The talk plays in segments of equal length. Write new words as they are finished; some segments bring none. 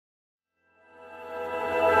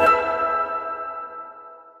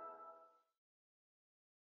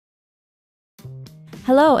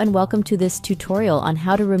Hello and welcome to this tutorial on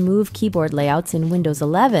how to remove keyboard layouts in Windows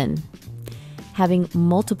 11. Having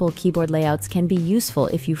multiple keyboard layouts can be useful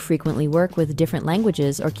if you frequently work with different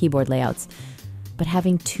languages or keyboard layouts, but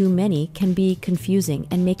having too many can be confusing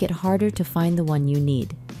and make it harder to find the one you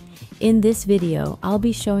need. In this video, I'll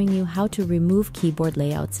be showing you how to remove keyboard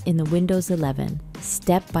layouts in the Windows 11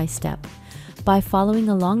 step by step. By following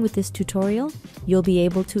along with this tutorial, you'll be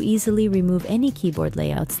able to easily remove any keyboard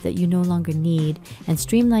layouts that you no longer need and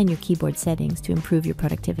streamline your keyboard settings to improve your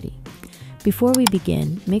productivity. Before we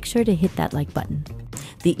begin, make sure to hit that like button.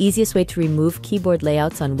 The easiest way to remove keyboard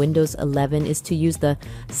layouts on Windows 11 is to use the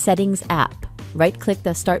Settings app. Right-click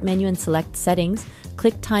the Start menu and select Settings.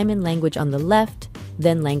 Click Time and Language on the left,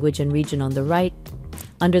 then Language and Region on the right.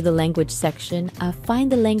 Under the Language section,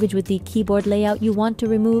 find the language with the keyboard layout you want to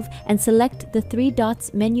remove and select the three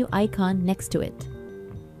dots menu icon next to it.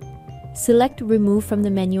 Select Remove from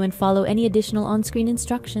the menu and follow any additional on-screen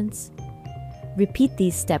instructions. Repeat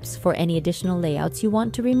these steps for any additional layouts you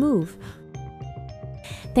want to remove.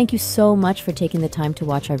 Thank you so much for taking the time to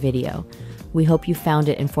watch our video. We hope you found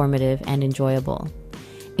it informative and enjoyable.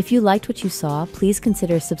 If you liked what you saw, please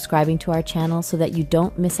consider subscribing to our channel so that you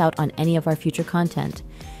don't miss out on any of our future content.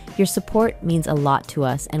 Your support means a lot to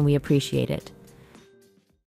us and we appreciate it.